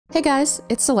Hey guys,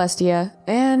 it's Celestia,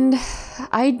 and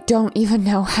I don't even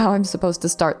know how I'm supposed to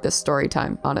start this story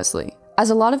time, honestly. As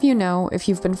a lot of you know, if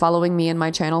you've been following me and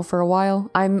my channel for a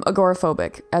while, I'm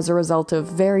agoraphobic as a result of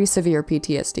very severe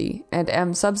PTSD, and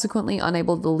am subsequently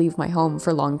unable to leave my home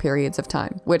for long periods of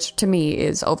time, which to me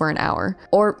is over an hour,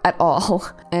 or at all,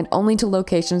 and only to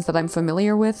locations that I'm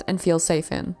familiar with and feel safe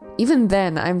in. Even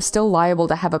then, I'm still liable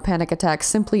to have a panic attack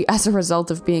simply as a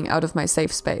result of being out of my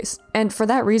safe space. And for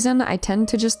that reason, I tend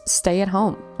to just stay at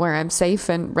home, where I'm safe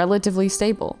and relatively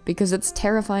stable, because it's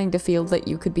terrifying to feel that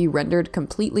you could be rendered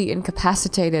completely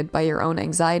incapacitated by your own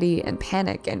anxiety and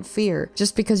panic and fear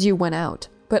just because you went out.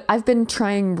 But I've been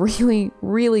trying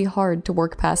really hard to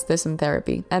work past this in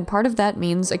therapy, and part of that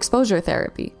means exposure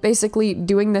therapy. Basically,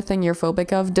 doing the thing you're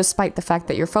phobic of despite the fact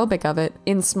that you're phobic of it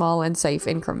in small and safe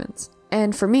increments.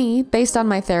 And for me, based on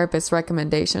my therapist's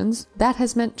recommendations, that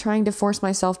has meant trying to force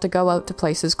myself to go out to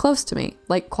places close to me,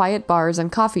 like quiet bars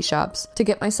and coffee shops, to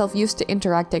get myself used to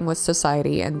interacting with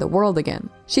society and the world again.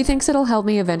 She thinks it'll help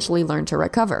me eventually learn to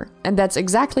recover, and that's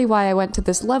exactly why I went to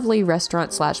this lovely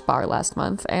restaurant/bar last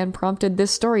month and prompted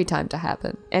this story time to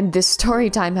happen. And this story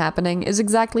time happening is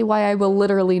exactly why I will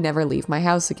literally never leave my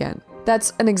house again.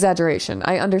 That's an exaggeration.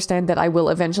 I understand that I will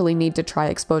eventually need to try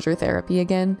exposure therapy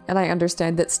again, and I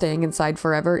understand that staying inside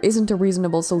forever isn't a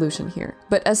reasonable solution here.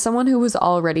 But as someone who was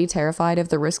already terrified of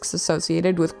the risks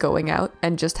associated with going out,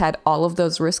 and just had all of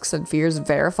those risks and fears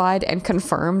verified and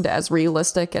confirmed as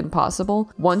realistic and possible,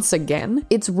 once again,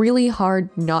 it's really hard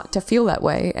not to feel that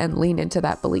way and lean into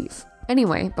that belief.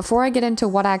 Anyway, before I get into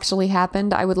what actually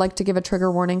happened, I would like to give a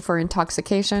trigger warning for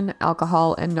intoxication,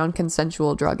 alcohol, and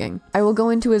non-consensual drugging. I will go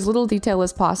into as little detail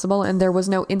as possible, and there was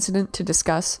no incident to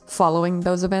discuss following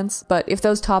those events, but if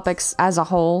those topics as a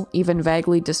whole even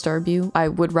vaguely disturb you, I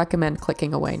would recommend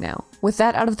clicking away now. With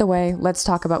that out of the way, let's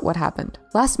talk about what happened.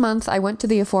 Last month, I went to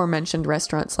the aforementioned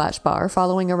restaurant/bar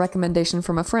following a recommendation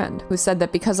from a friend, who said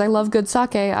that because I love good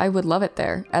sake, I would love it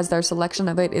there, as their selection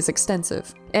of it is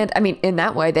extensive. And I mean, in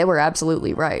that way, they were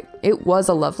absolutely right. It was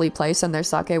a lovely place and their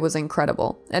sake was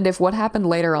incredible. And if what happened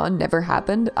later on never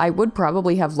happened, I would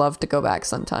probably have loved to go back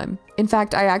sometime. In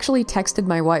fact, I actually texted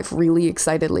my wife really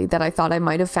excitedly that I thought I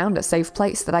might have found a safe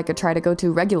place that I could try to go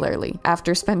to regularly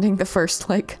after spending the first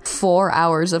 4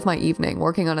 hours of my evening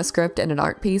working on a script and an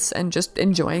art piece and just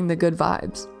enjoying the good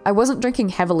vibes. I wasn't drinking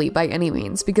heavily by any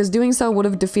means, because doing so would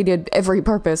have defeated every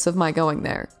purpose of my going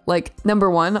there. Number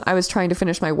 1, I was trying to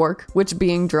finish my work, which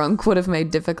being drunk would have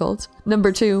made difficult.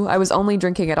 Number 2, I was only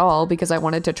drinking at all because I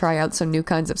wanted to try out some new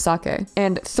kinds of sake.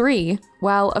 And 3,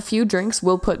 while a few drinks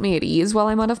will put me at ease while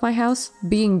I'm out of my house,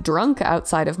 being drunk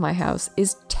outside of my house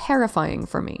is terrifying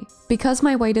for me. Because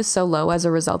my weight is so low as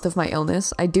a result of my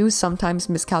illness, I do sometimes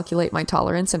miscalculate my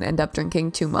tolerance and end up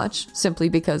drinking too much, simply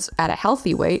because at a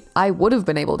healthy weight, I would have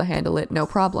been able to handle it no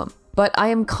problem. But I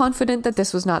am confident that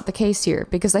this was not the case here,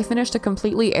 because I finished a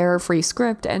completely error-free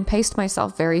script and paced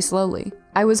myself very slowly.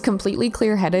 I was completely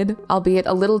clear-headed, albeit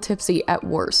a little tipsy at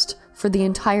worst, for the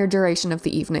entire duration of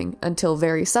the evening, until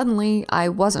very suddenly I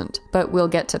wasn't, but we'll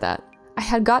get to that. I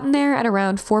had gotten there at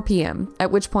around 4 p.m.,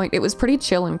 at which point it was pretty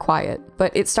chill and quiet,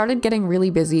 but it started getting really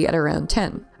busy at around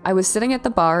 10. I was sitting at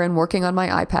the bar and working on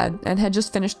my iPad, and had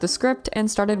just finished the script and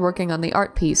started working on the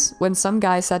art piece, when some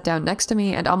guy sat down next to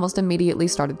me and almost immediately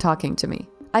started talking to me.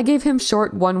 I gave him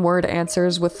short one-word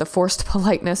answers with the forced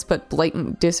politeness but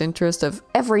blatant disinterest of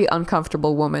every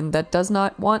uncomfortable woman that does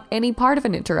not want any part of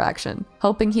an interaction,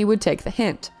 hoping he would take the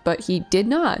hint, but he did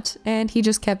not, and he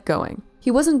just kept going. He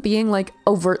wasn't being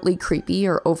overtly creepy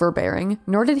or overbearing,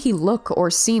 nor did he look or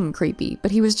seem creepy,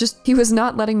 but he was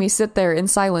not letting me sit there in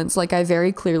silence like I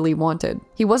very clearly wanted.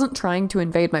 He wasn't trying to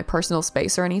invade my personal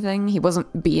space or anything, he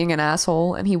wasn't being an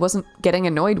asshole, and he wasn't getting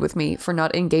annoyed with me for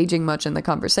not engaging much in the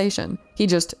conversation. He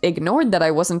just ignored that I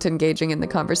wasn't engaging in the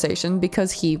conversation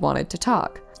because he wanted to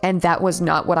talk. And that was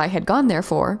not what I had gone there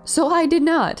for, so I did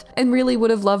not, and really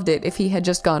would have loved it if he had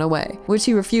just gone away, which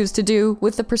he refused to do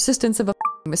with the persistence of a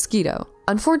mosquito.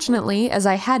 Unfortunately, as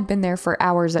I had been there for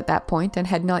hours at that point and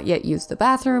had not yet used the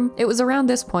bathroom, it was around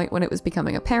this point when it was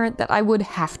becoming apparent that I would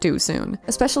have to soon.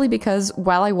 Especially because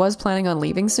while I was planning on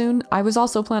leaving soon, I was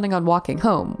also planning on walking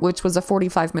home, which was a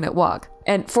 45-minute walk.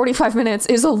 And 45 minutes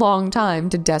is a long time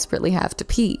to desperately have to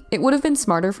pee. It would have been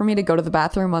smarter for me to go to the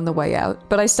bathroom on the way out,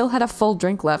 but I still had a full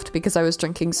drink left because I was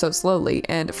drinking so slowly,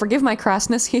 and forgive my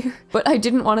crassness here, but I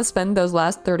didn't want to spend those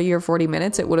last 30 or 40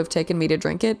 minutes it would have taken me to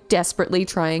drink it desperately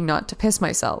trying not to piss piss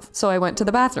myself, so I went to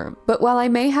the bathroom. But while I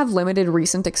may have limited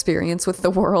recent experience with the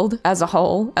world as a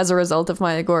whole as a result of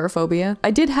my agoraphobia,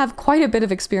 I did have quite a bit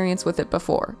of experience with it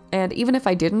before. And even if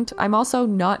I didn't, I'm also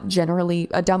not generally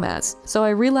a dumbass, so I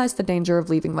realized the danger of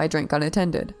leaving my drink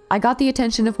unattended. I got the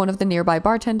attention of one of the nearby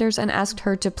bartenders and asked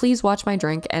her to please watch my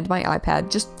drink and my iPad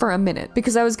just for a minute,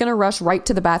 because I was gonna rush right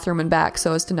to the bathroom and back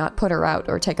so as to not put her out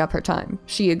or take up her time.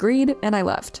 She agreed, and I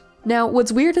left. Now,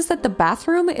 what's weird is that the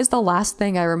bathroom is the last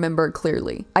thing I remember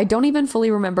clearly. I don't even fully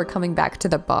remember coming back to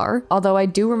the bar, although I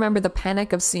do remember the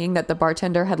panic of seeing that the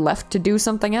bartender had left to do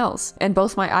something else, and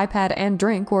both my iPad and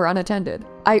drink were unattended.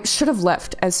 I should have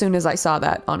left as soon as I saw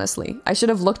that, honestly. I should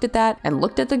have looked at that and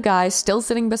looked at the guy still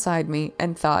sitting beside me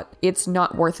and thought, it's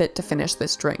not worth it to finish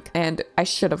this drink, and I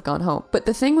should have gone home. But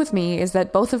the thing with me is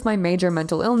that both of my major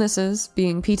mental illnesses,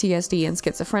 being PTSD and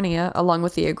schizophrenia, along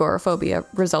with the agoraphobia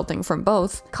resulting from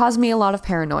both, caused me a lot of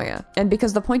paranoia. And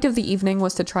because the point of the evening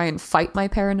was to try and fight my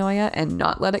paranoia and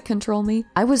not let it control me,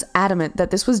 I was adamant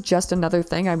that this was just another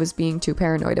thing I was being too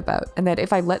paranoid about, and that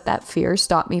if I let that fear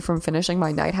stop me from finishing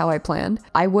my night how I planned,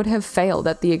 I would have failed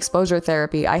at the exposure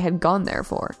therapy I had gone there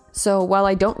for. So while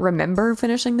I don't remember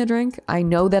finishing the drink, I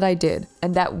know that I did,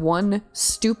 and that one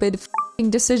stupid f***ing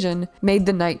decision made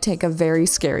the night take a very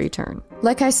scary turn.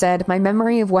 Like I said, my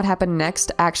memory of what happened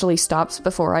next actually stops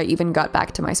before I even got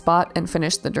back to my spot and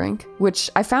finished the drink, which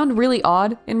I found really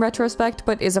odd in retrospect,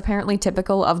 but is apparently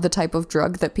typical of the type of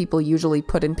drug that people usually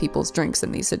put in people's drinks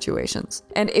in these situations.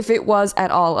 And if it was at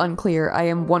all unclear, I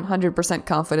am 100%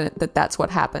 confident that that's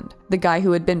what happened. The guy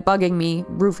who had been bugging me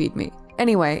roofied me.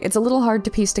 Anyway, it's a little hard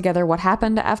to piece together what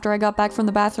happened after I got back from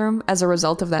the bathroom as a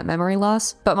result of that memory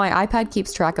loss, but my iPad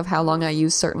keeps track of how long I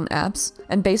use certain apps,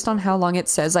 and based on how long it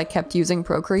says I kept using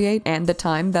Procreate and the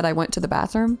time that I went to the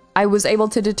bathroom, I was able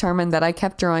to determine that I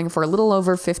kept drawing for a little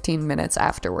over 15 minutes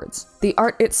afterwards. The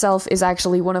art itself is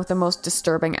actually one of the most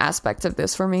disturbing aspects of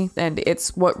this for me, and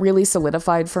it's what really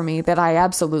solidified for me that I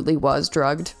absolutely was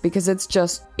drugged, because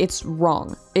it's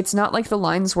wrong. It's not like the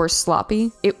lines were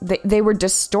sloppy, they were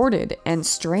distorted and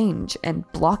strange and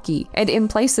blocky, and in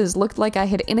places looked like I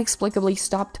had inexplicably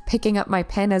stopped picking up my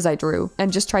pen as I drew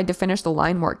and just tried to finish the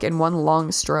line work in one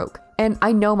long stroke. And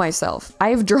I know myself. I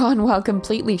have drawn while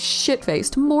completely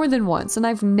shit-faced more than once, and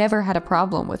I've never had a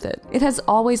problem with it. It has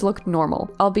always looked normal,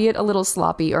 albeit a little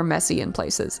sloppy or messy in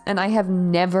places, and I have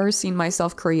never seen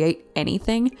myself create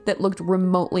anything that looked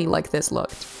remotely like this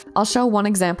looked. I'll show one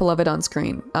example of it on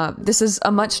screen. This is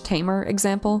a much tamer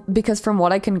example, because from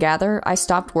what I can gather, I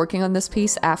stopped working on this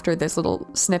piece after this little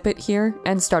snippet here,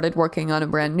 and started working on a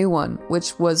brand new one,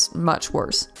 which was much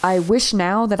worse. I wish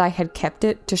now that I had kept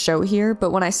it to show here, but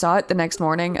when I saw it the next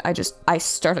morning, I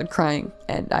started crying,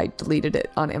 and I deleted it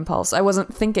on impulse. I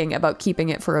wasn't thinking about keeping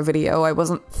it for a video. I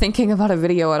wasn't thinking about a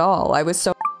video at all. I was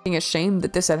so ashamed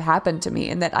that this had happened to me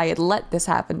and that I had let this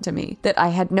happen to me, that I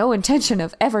had no intention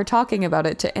of ever talking about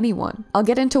it to anyone. I'll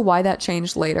get into why that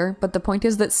changed later, but the point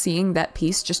is that seeing that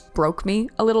piece just broke me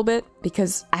a little bit,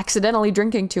 because accidentally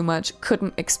drinking too much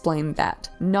couldn't explain that.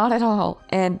 Not at all.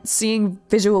 And seeing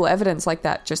visual evidence like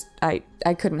that just, I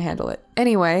couldn't handle it.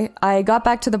 Anyway, I got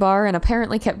back to the bar and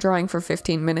apparently kept drawing for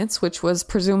 15 minutes, which was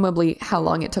presumably how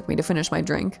long it took me to finish my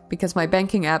drink, because my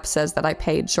banking app says that I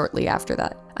paid shortly after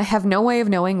that. I have no way of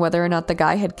knowing whether or not the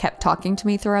guy had kept talking to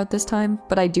me throughout this time,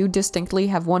 but I do distinctly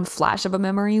have one flash of a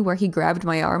memory where he grabbed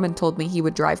my arm and told me he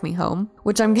would drive me home,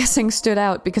 which I'm guessing stood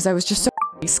out because I was just so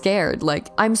scared. Like,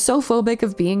 I'm so phobic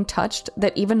of being touched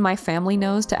that even my family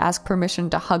knows to ask permission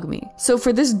to hug me. So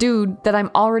for this dude that I'm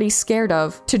already scared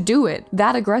of to do it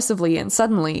that aggressively and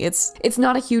suddenly, it's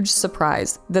not a huge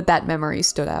surprise that that memory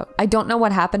stood out. I don't know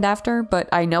what happened after, but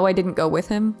I know I didn't go with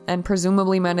him and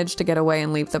presumably managed to get away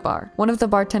and leave the bar. One of the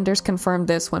bartenders confirmed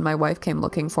this when my wife came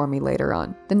looking for me later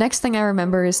on. The next thing I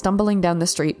remember is stumbling down the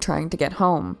street trying to get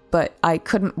home, but I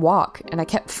couldn't walk and I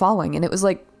kept falling, and it was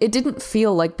like, it didn't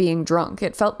feel like being drunk.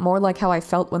 It felt more like how I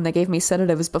felt when they gave me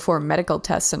sedatives before medical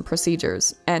tests and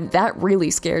procedures. And that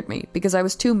really scared me because I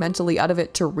was too mentally out of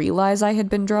it to realize I had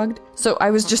been drugged. So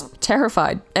I was just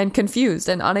terrified and confused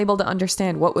and unable to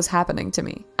understand what was happening to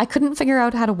me. I couldn't figure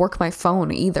out how to work my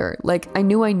phone either. Like, I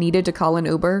knew I needed to call an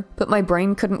Uber, but my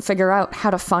brain couldn't figure out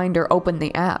how to find or open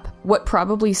the app. What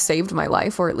probably saved my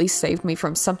life, or at least saved me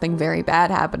from something very bad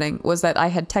happening, was that I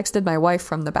had texted my wife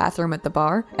from the bathroom at the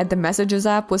bar, and the messages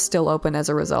app was still open as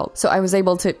a result, so I was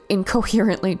able to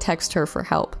incoherently text her for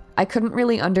help. I couldn't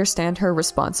really understand her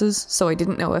responses, so I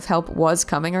didn't know if help was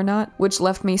coming or not, which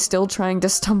left me still trying to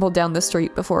stumble down the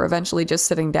street before eventually just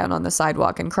sitting down on the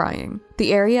sidewalk and crying.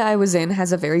 The area I was in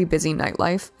has a very busy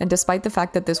nightlife, and despite the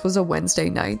fact that this was a Wednesday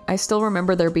night, I still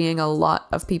remember there being a lot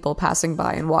of people passing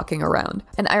by and walking around.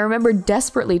 And I remember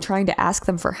desperately trying to ask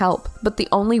them for help, but the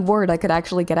only word I could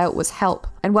actually get out was help.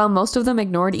 And while most of them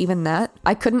ignored even that,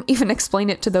 I couldn't even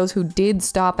explain it to those who did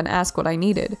stop and ask what I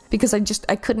needed, because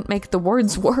I couldn't make the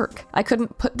words work. I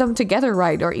couldn't put them together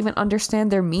right or even understand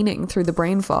their meaning through the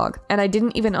brain fog, and I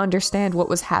didn't even understand what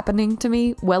was happening to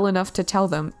me well enough to tell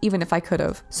them, even if I could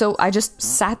have. So I just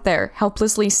sat there,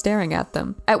 helplessly staring at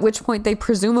them, at which point they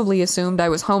presumably assumed I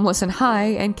was homeless and high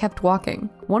and kept walking.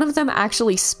 One of them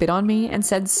actually spit on me and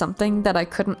said something that I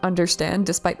couldn't understand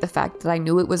despite the fact that I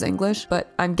knew it was English,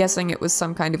 but I'm guessing it was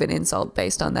some kind of an insult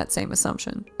based on that same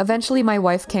assumption. Eventually my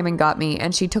wife came and got me,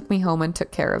 and she took me home and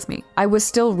took care of me. I was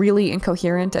still really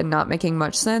incoherent and not making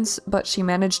much sense, but she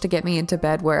managed to get me into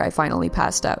bed where I finally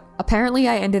passed out. Apparently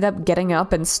I ended up getting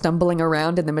up and stumbling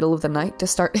around in the middle of the night to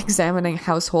start examining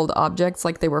household objects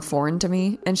like they were foreign to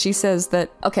me, and she says that,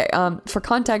 okay, for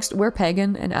context, we're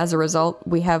pagan, and as a result,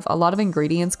 we have a lot of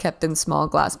ingredients kept in small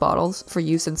glass bottles for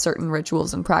use in certain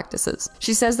rituals and practices.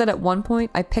 She says that at one point,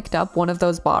 I picked up one of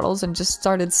those bottles and just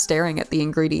started staring at the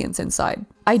ingredients inside.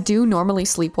 I do normally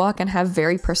sleepwalk and have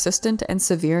very persistent and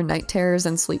severe night terrors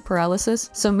and sleep paralysis,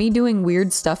 so me doing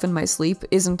weird stuff in my sleep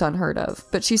isn't unheard of,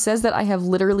 but she says that I have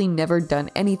literally never done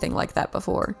anything like that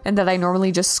before, and that I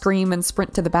normally just scream and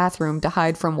sprint to the bathroom to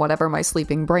hide from whatever my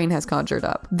sleeping brain has conjured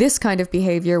up. This kind of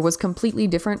behavior was completely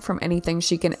different from anything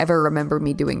she can ever remember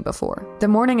me doing before. The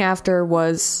morning after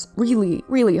was really,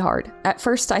 really hard. At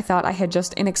first I thought I had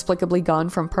just inexplicably gone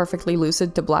from perfectly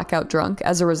lucid to blackout drunk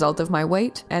as a result of my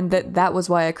weight, and that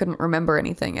was why I couldn't remember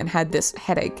anything and had this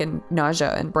headache and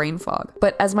nausea and brain fog.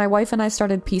 But as my wife and I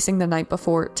started piecing the night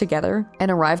before together and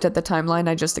arrived at the timeline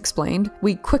I just explained,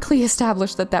 we quickly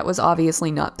established that that was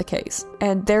obviously not the case.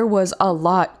 And there was a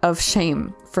lot of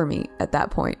shame for me at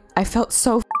that point. I felt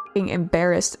so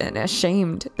embarrassed and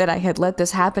ashamed that I had let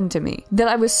this happen to me, that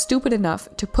I was stupid enough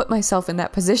to put myself in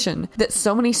that position, that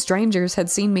so many strangers had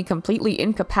seen me completely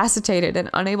incapacitated and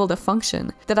unable to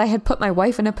function, that I had put my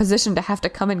wife in a position to have to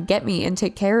come and get me and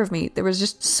take care of me. There was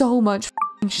just so much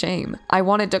shame. I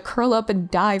wanted to curl up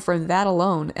and die from that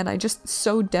alone, and I just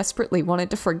so desperately wanted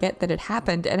to forget that it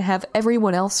happened and have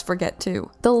everyone else forget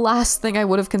too. The last thing I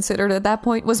would have considered at that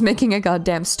point was making a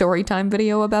goddamn storytime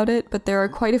video about it, but there are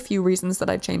quite a few reasons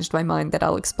that I changed my mind that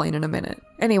I'll explain in a minute.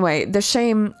 Anyway, the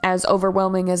shame, as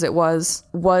overwhelming as it was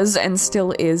and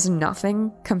still is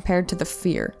nothing compared to the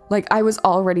fear. Like, I was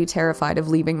already terrified of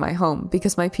leaving my home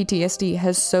because my PTSD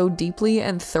has so deeply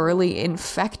and thoroughly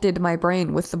infected my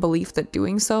brain with the belief that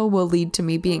doing so will lead to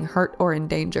me being hurt or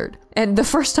endangered. And the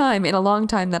first time in a long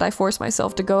time that I forced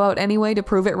myself to go out anyway to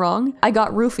prove it wrong, I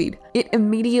got roofied. It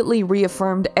immediately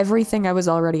reaffirmed everything I was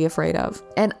already afraid of.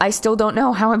 And I still don't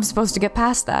know how I'm supposed to get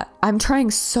past that. I'm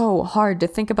trying so hard to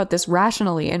think about this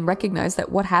rationally and recognize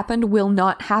that what happened will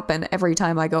not happen every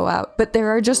time I go out. But there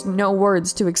are just no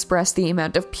words to express the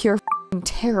amount of pure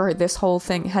terror this whole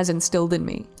thing has instilled in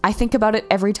me. I think about it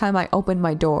every time I open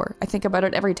my door. I think about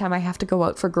it every time I have to go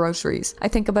out for groceries. I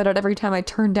think about it every time I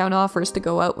turn down offers to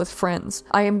go out with friends.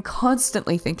 I am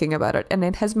constantly thinking about it, and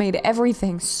it has made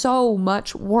everything so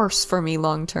much worse for me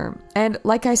long term. And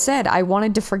like I said, I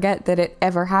wanted to forget that it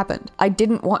ever happened. I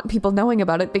didn't want people knowing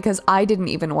about it because I didn't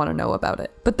even want to know about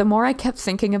it. But the more I kept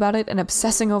thinking about it and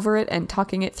obsessing over it and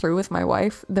talking it through with my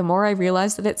wife, the more I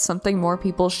realized that it's something more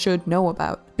people should know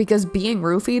about. Because being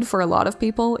roofied for a lot of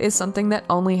people is something that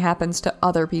only happens to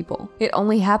other people. It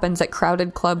only happens at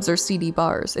crowded clubs or seedy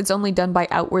bars. It's only done by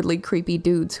outwardly creepy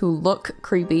dudes who look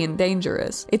creepy and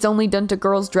dangerous. It's only done to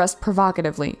girls dressed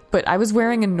provocatively. But I was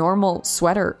wearing a normal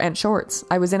sweater and shorts.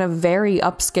 I was in a very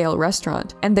upscale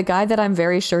restaurant, and the guy that I'm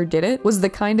very sure did it was the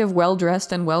kind of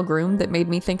well-dressed and well-groomed that made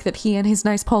me think that he and his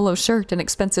nice polo shirt and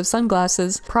expensive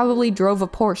sunglasses probably drove a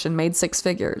Porsche and made 6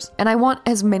 figures. And I want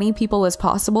as many people as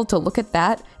possible to look at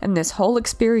that and this whole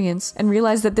experience and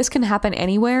realize that this can happen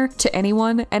anywhere, to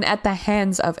anyone, and at the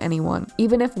hands of anyone,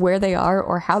 even if where they are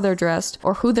or how they're dressed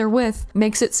or who they're with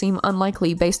makes it seem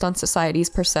unlikely based on society's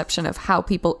perception of how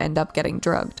people end up getting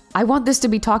drugged. I want this to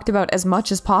be talked about as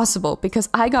much as possible because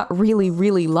I got really,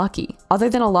 really lucky. Other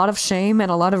than a lot of shame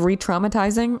and a lot of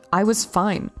re-traumatizing, I was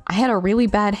fine. I had a really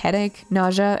bad headache,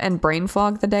 nausea, and brain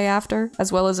fog the day after,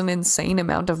 as well as an insane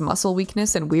amount of muscle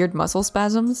weakness and weird muscle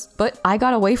spasms. But I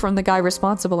got away from the guy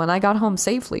responsible and I got home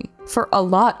safely. For a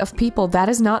lot of people, that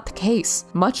is not the case.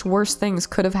 Much worse things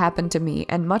could have happened to me,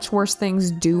 and much worse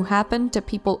things do happen to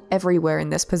people everywhere in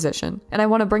this position. And I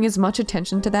want to bring as much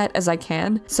attention to that as I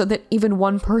can so that even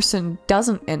one person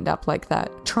doesn't end up like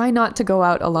that. Try not to go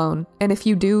out alone. And if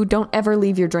you do, don't ever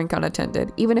leave your drink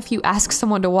unattended, even if you ask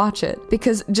someone to watch it.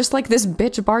 Because just like this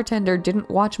bitch bartender didn't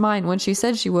watch mine when she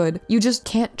said she would, you just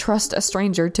can't trust a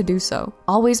stranger to do so.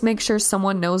 Always make sure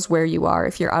someone knows where you are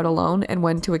if you're out alone and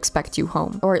when to expect you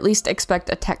home, or at least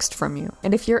expect a text from you.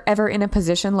 And if you're ever in a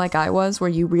position like I was where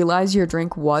you realize your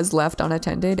drink was left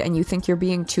unattended and you think you're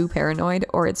being too paranoid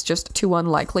or it's just too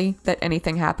unlikely that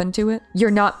anything happened to it,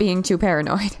 you're not being too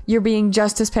paranoid. You're being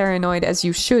just as paranoid as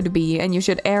you should be, and you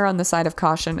should err on the side of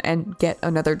caution and get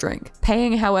another drink.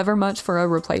 Paying however much for a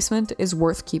replacement is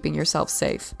worth keeping yourself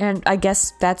safe. And I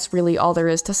guess that's really all there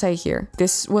is to say here.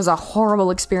 This was a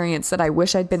horrible experience that I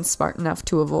wish I'd been smart enough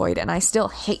to avoid, and I still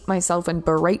hate myself and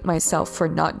berate myself for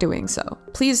not doing so.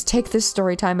 Please take this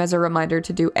story time as a reminder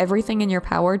to do everything in your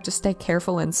power to stay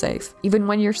careful and safe, even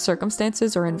when your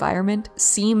circumstances or environment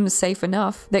seems safe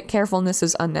enough that carefulness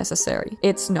is unnecessary.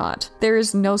 It's not. There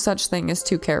is no such thing as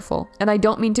too careful. And I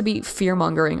don't mean to be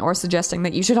fear-mongering or suggesting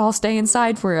that you should all stay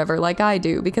inside forever like I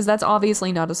do, because that's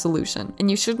obviously not a solution. And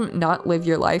you shouldn't not live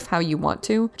your life how you want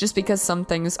to just because some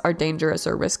things are dangerous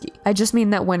or risky. I just mean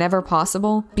that whenever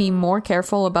possible, be more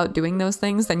careful about doing those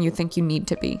things than you think you need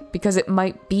to be, because it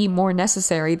might be more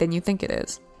necessary than you think it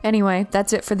is. Anyway,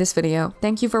 that's it for this video.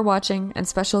 Thank you for watching, and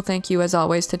special thank you as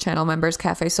always to channel members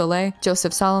Cafe Soleil,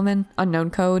 Joseph Solomon,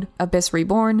 Unknown Code, Abyss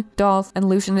Reborn, Dolph, and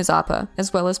Lucian Izapa,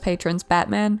 as well as patrons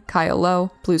Batman, Kyle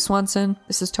Lowe, Blue Swanson,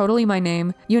 This Is Totally My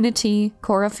Name, Unity,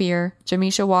 Cora Fear,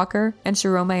 Jamisha Walker, and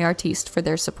Shirome Artiste for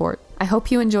their support. I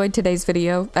hope you enjoyed today's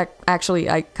video. Actually,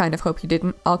 I kind of hope you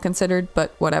didn't, all considered,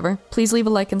 but whatever. Please leave a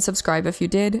like and subscribe if you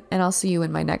did, and I'll see you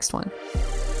in my next one.